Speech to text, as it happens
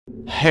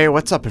Hey,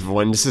 what's up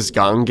everyone? This is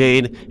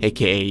Gaungade,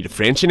 aka the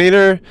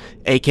Frenchinator,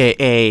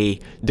 aka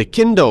the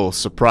Kindle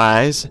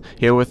Surprise,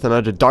 here with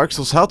another Dark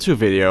Souls how-to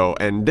video,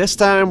 and this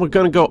time we're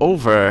gonna go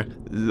over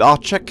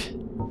Lautrec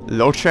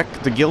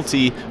the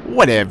Guilty,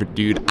 whatever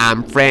dude,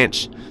 I'm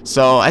French.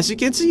 So as you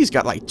can see, he's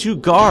got like 2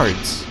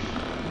 guards,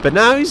 but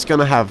now he's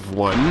gonna have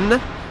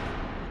 1,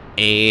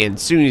 and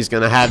soon he's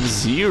gonna have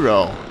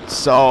 0.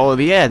 So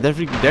yeah,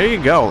 there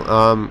you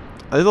go.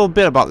 A little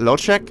bit about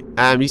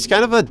Lautrec. He's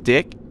kind of a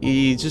dick.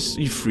 You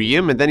free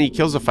him and then he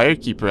kills the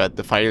firekeeper at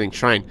the Firelink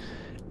Shrine.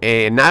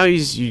 And now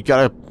you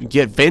gotta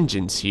get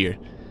vengeance here.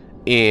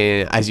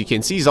 And as you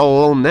can see, he's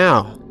all alone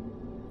now.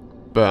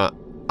 But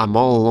I'm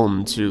all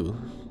alone too.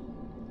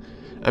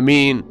 I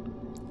mean,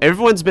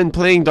 everyone's been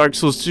playing Dark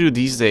Souls 2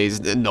 these days.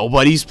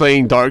 Nobody's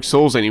playing Dark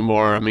Souls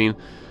anymore. I mean,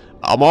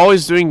 I'm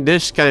always doing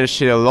this kind of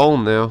shit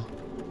alone now.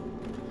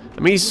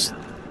 I mean, he's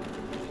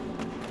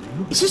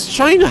just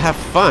trying to have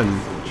fun.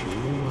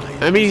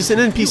 I mean, he's an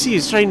NPC,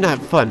 he's trying to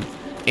have fun.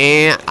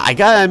 And I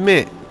gotta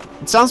admit,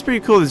 it sounds pretty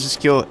cool to just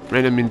kill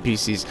random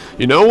NPCs.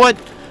 You know what?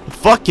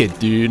 Fuck it,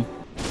 dude.